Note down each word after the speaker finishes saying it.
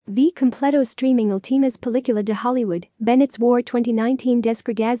V completo streaming últimas película de Hollywood, Bennett's War 2019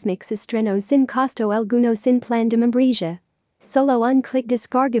 descargasmix estrenos sin costo alguno sin plan de membresía. Solo un clic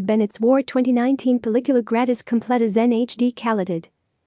descarga Bennett's War 2019 película gratis completas en HD calidad.